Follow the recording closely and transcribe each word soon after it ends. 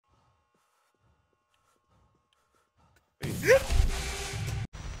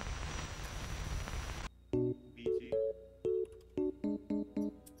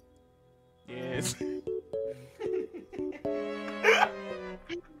ass.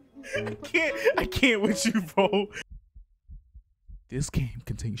 I can't with you, bro. This game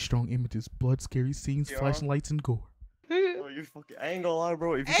contains strong images, blood, scary scenes, flashing lights, and gore. Oh, you fucking, I ain't gonna lie,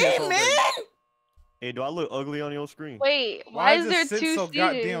 bro. If you Hey, can't man! Hey, do I look ugly on your screen? Wait, why is there it sit two so seated?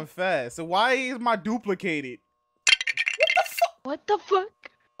 goddamn fast? So why is my duplicated? What the fuck?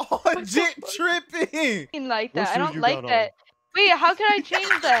 Oh, Jit tripping! Like What that. I shoes don't you like got that. Wait, how can I change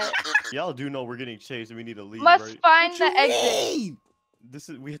that? Y'all do know we're getting chased and we need to leave, Must right? find What the you exit. mean? This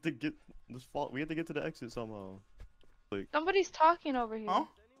is we have to get this fault. We have to get to the exit somehow. Like, Somebody's talking over here. Huh?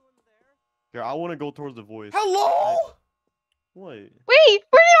 here, I want to go towards the voice. Hello? What? Wait, where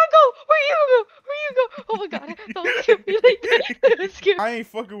y'all go? Where you go? Where you go? Oh my god, don't scare me like that. Don't scare me. I ain't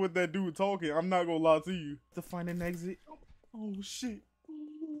fucking with that dude talking. I'm not gonna lie to you. To find an exit. Oh shit.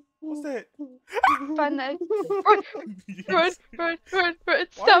 What's that? Find the exit. Yes. Run. Why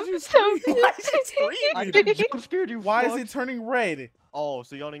Stop, is you stop. screaming? Why is you I screaming? got jump scared, you Why is fuck. it turning red? Oh,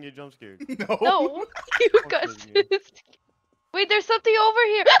 so y'all didn't get jump scared. No. No, you got this game. Wait, there's something over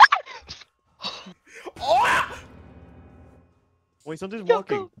here. Oh! Wait, something's Yo,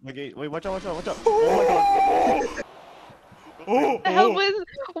 walking. go. Wait, watch out. Oh my god. Oh, The hell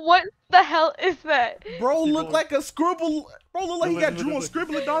what the hell is that? bro, Keep look going. like a scribble. Bro, look like he got Look, drew on look.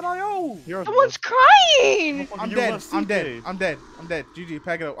 Scribbler.io. You're Someone's crying! I'm You're dead. left I'm dead. CJ. I'm dead. I'm dead. GG,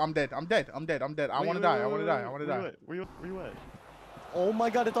 pack it up. I'm dead. I want to die. I want to die. Where you at? Oh my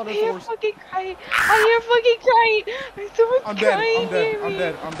god, it's on I the hear force. fucking crying. I hear fucking crying. There's someone I'm dead. crying I'm dead. near I'm me.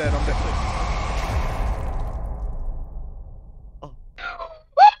 dead. I'm dead. I'm dead.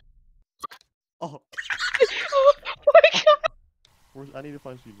 Oh, Oh my god. I need to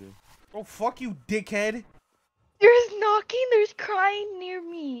find CJ. Oh, fuck you, dickhead. There's knocking, there's crying near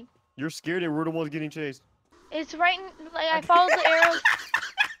me. You're scared and we're the ones getting chased. It's right in, like, I followed the arrows.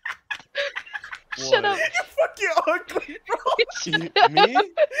 Shut What? up. You're fucking ugly, bro. Shut up. Me? Shut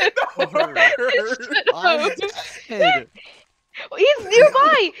I'm up. dead. He's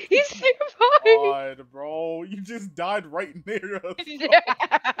nearby. He's nearby. God, bro, you just died right near us.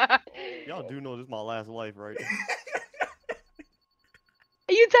 Y'all do know this is my last life, right?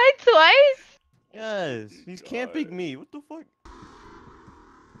 You died twice? Yes. He's camping me. What the fuck?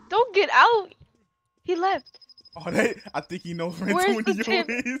 Don't get out. He left. Oh, I think he knows where Where's the Antonio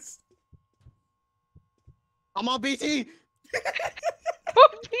tip? is. I'm on BT.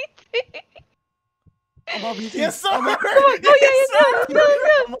 I'm on BT. Yes, sir. I'm on, Yes, sir.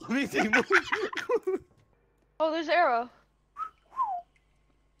 I'm on BT. Oh, there's an arrow.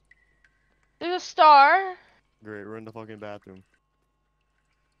 There's a star. Great, we're in the fucking bathroom.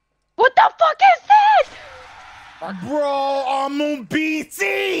 What the fuck is that? Bro, I'm on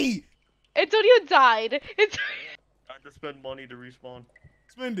BT. Antonio died. I have to spend money to respawn.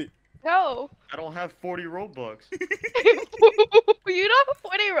 Spend it. No. I don't have 40 Robux. You don't have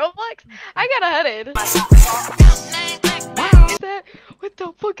 40 Roblox? I got 100. What is that? What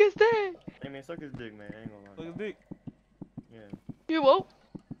the fuck is that? Hey man, suck his dick, man. I ain't gonna lie. Look at dick. Yeah. You won't?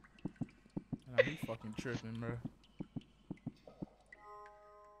 Nah, he fucking tripping, bro.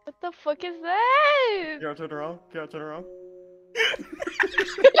 What the fuck is that? Can I turn around? Can I turn around?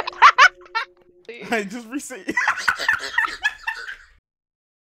 Hey, just reset.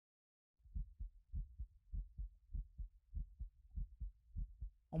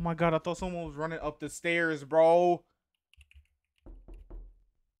 Oh my god, I thought someone was running up the stairs, bro.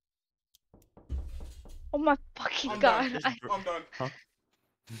 Oh my fucking I'm god. done. I'm done. Huh?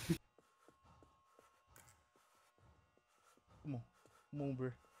 Come on,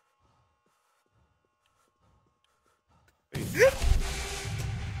 bro.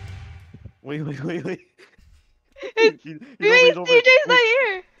 Wait. It's, He's wait, over CJ's not Wait.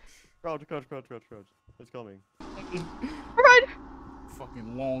 here. Crouch. It's coming. Run.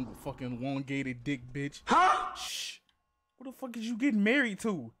 Fucking elongated dick, bitch. Huh? Shh. What the fuck is you getting married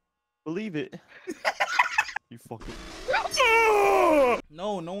to? Believe it. You fucking.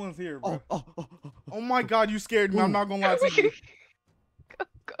 No, no one's here, bro. Oh. Oh my god, you scared me. I'm not gonna lie to you.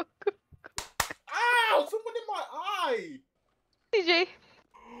 Go. Ow! Someone in my eye. CJ,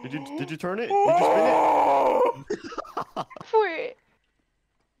 Did you turn it? Did you spin it? for it.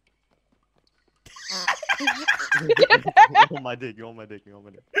 You on my dick. You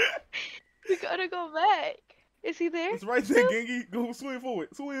We gotta go back. Is he there? It's right there, Gengi. Go swim forward.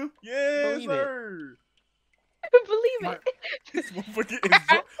 Swim. Yes, Believe it. sir. Believe it. This motherfucker is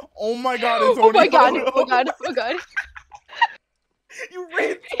oh my god, Oh Antonio. my god. Oh god. You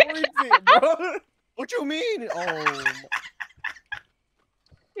ran towards it, bro. What you mean? Oh.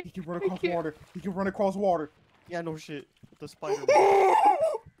 He can run across water. He can run across water. Yeah, no shit. The spider.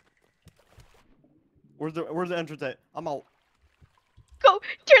 Where's the entrance at? I'm out. Go.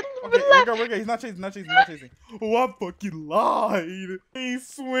 Turn Okay, left. we're good. He's not chasing. Not chasing. Not chasing. Oh, I fucking lied. He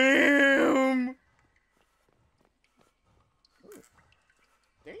swim.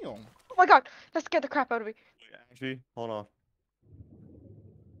 Damn. Oh my god, that scared the crap out of me. Wait, actually, hold on.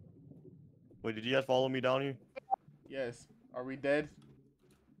 Wait, did you guys follow me down here? Yes. Are we dead?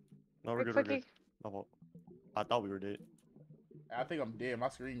 No, we're good. We're good. No, I thought we were dead. I think I'm dead. My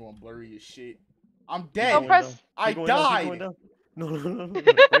screen going blurry as shit. I'm Don't dead. press. I Keep going down, keep died. going down. No.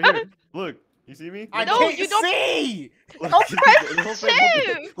 Right here. Look, you see me? I No, can't you don't- see. Don't press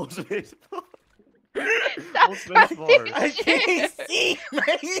shift. Hold space. Stop Hold space pressing bar. I can't shift. see, man.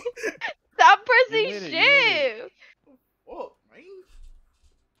 Stop You pressing made it, you made shift. Oh, man.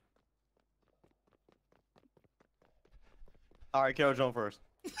 All right, Carol, jump first.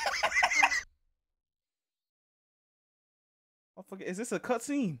 Oh, fuck it. Is this a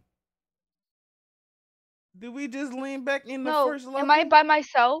cutscene? Did we just lean back in the No, first level? am I by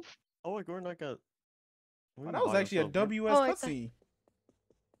myself? Oh, wait, Gordon, I got. Oh, that was actually a WS Oh, it's a- cutscene.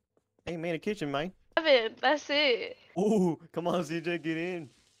 Hey, man, the kitchen, man. Seven. That's it. Ooh, come on, CJ, get in.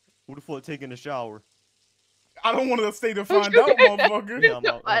 Who the fuck taking a shower? I don't want to stay to find out, motherfucker. Yeah, I'm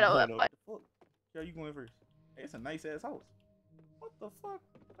out. I I'm don't going know. up. Fuck. Yo, you going first? Hey, it's a nice ass house. What the fuck?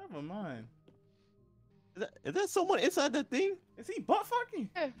 Never mind. Is that someone inside that thing? Is he butt fucking?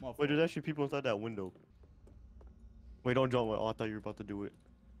 Yeah. Wait, there's actually people inside that window. Wait, don't jump. Oh, I thought you were about to do it.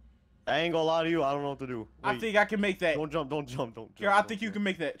 I ain't gonna lie to you. I don't know what to do. I Wait, think I can make that. don't jump. Don't jump. Don't jump. Here, I don't think you jump. can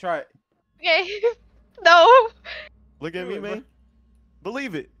make that. Try it. Okay. No. Look at Do me, it, bro. man.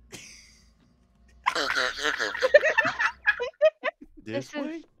 Believe it. This way?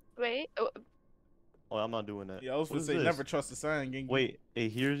 is. Wait. Oh, Oh, I'm not doing that. Yeah, I was What gonna is say this? never trust the sign gang. Wait, it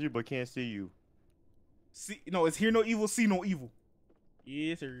hears you but can't see you. See, no, it's hear no evil, see no evil.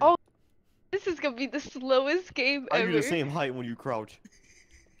 Yes, sir. Oh. This is gonna be the slowest game Are ever. you the same height when you crouch?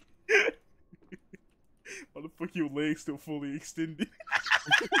 Why the fuck your legs still fully extended?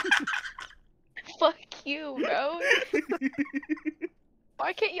 Fuck you, bro.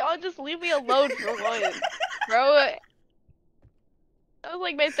 Why can't y'all just leave me alone for once, bro? That was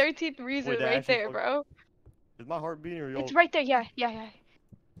like my 13th reason Wait, that right actually there, fuck- bro. Is my heart beating or y'all? It's right there. Yeah.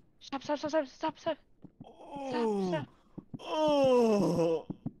 Stop. Oh. Oh.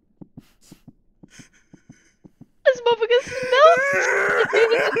 This motherfucker smells.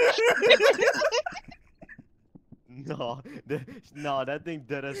 No, that thing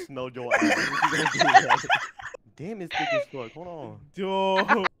dead as smelled your ass. What you gonna do with that? Damn, it's thick as fuck. Hold on.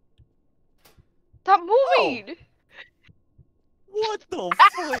 Yo. Stop moving. What the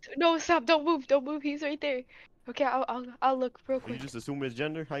fuck? No, stop. Don't move. He's right there. Okay, I'll look real You quick. just assume it's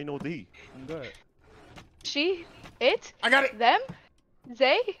gender? How you know it's he? I'm good. She, it, I got it. them,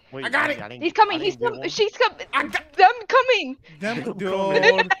 they. Wait, I got it. didn't- He's coming. I He's didn't get coming. one. She's coming. I got- Them coming. Them Come dude.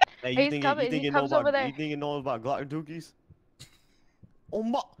 on. Hey, He's coming, he comes over there. You think it knows about Glock dookies? Oh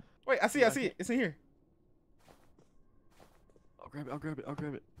my! Wait, I see it. It's in here. I'll grab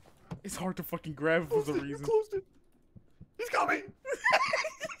it. It's hard to fucking grab for some reason. Closed it. He's coming.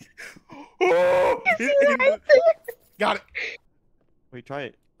 Oh, He's right there. got it. Wait, try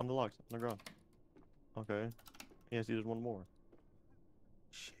it. On the logs, on the ground. Okay. Yeah, see, there's one more.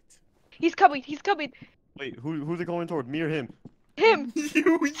 Shit. He's coming. Wait, who's it going toward? Me or him? Him.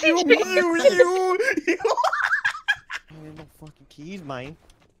 You. I have no fucking keys, man.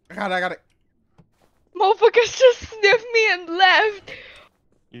 I got it. Motherfuckers just sniffed me and left.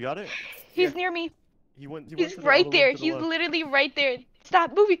 You got it? He's Yeah. near me. He went He's to the right other one, there. to the He's left. literally right there.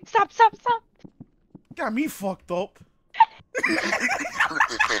 Stop moving. Stop. Got me fucked up.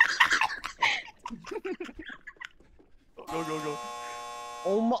 Go.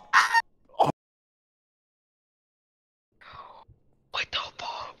 Oh my. What the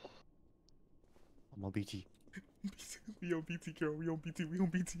fuck? I'm on BT. We on BT, Carol. We on BT.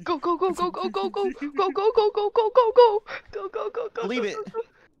 Go. Believe it.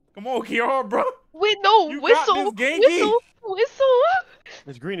 Come on, Kiara, bro. Wait, no. You got Whistle. this, Genki. Whistle.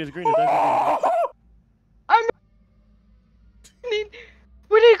 It's green. It's actually green.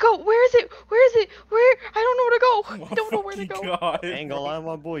 Where did it go? Where is it? Where? I don't know where to go. I don't know where to Fucking go. God. I ain't gonna lie,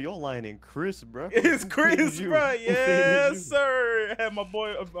 my boy. You're lying in Chris, bro. It's Who Chris, faded you? bro. Who faded Yes, you? sir. I had my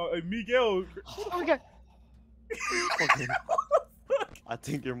boy Miguel. Oh my god. Okay. I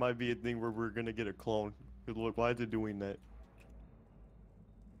think there might be a thing where we're gonna get a clone. Cause look, why is it doing that?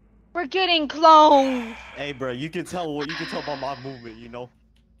 We're getting cloned. Hey, bro, you can tell by my movement, you know.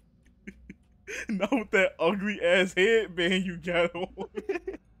 Not with that ugly ass headband you got on. Oh,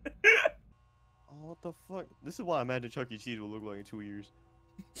 what the fuck? This is what I imagine Chuck E. Cheese will look like in 2 years.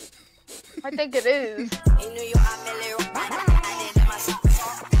 I think it is.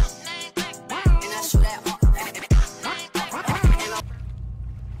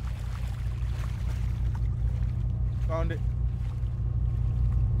 Found it.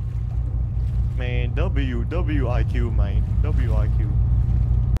 Man, WIQ, man. WIQ.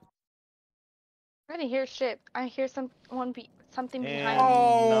 I didn't hear shit. I hear something behind me.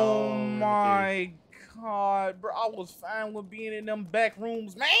 Oh No, my god, bro! I was fine with being in them back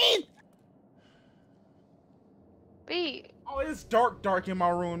rooms, man. B. Oh, it's dark in my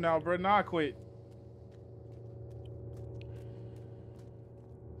room now, bro. Nah, I quit.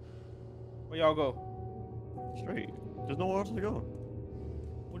 Where y'all go? Straight. There's nowhere else to go.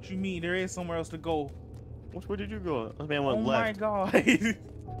 What you mean? There is somewhere else to go. Where did you go? This man went Oh left. my god.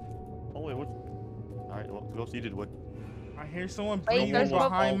 Oh wait, what? Alright, well, go see did what? I hear someone Wait, breathing there's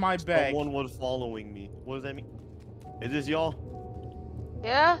behind my back. Someone was following me. What does that mean? Is this y'all?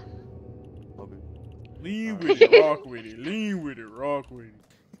 Yeah? Okay. Lean with it, rock with it. Lean with it, rock with it.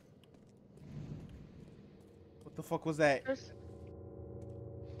 What the fuck was that?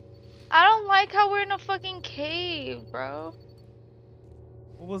 I don't like how we're in a fucking cave, bro.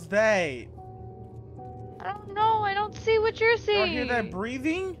 What was that? I don't know. I don't see what you're Y'all seeing. hear that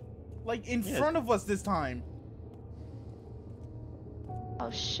breathing? Like in front of us this time.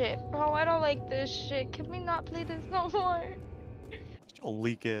 Oh shit, bro. I don't like this shit. Can we not play this no more? Your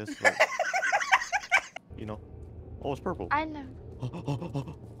leak ass. You know. Oh, it's purple. I know.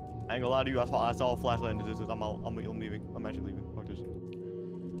 I ain't gonna lie to you. I saw a flashlight in the distance. I'm out. I'm leaving. I'm actually leaving. Fuck this.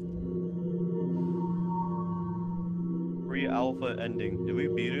 Pre-alpha ending. Did we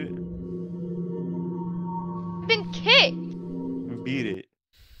beat it? I've been kicked. We beat it.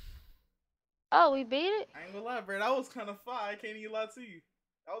 Oh, we beat it? I ain't gonna lie, bro. That was kind of fun. I can't even lie to you.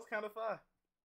 That was kind of fun.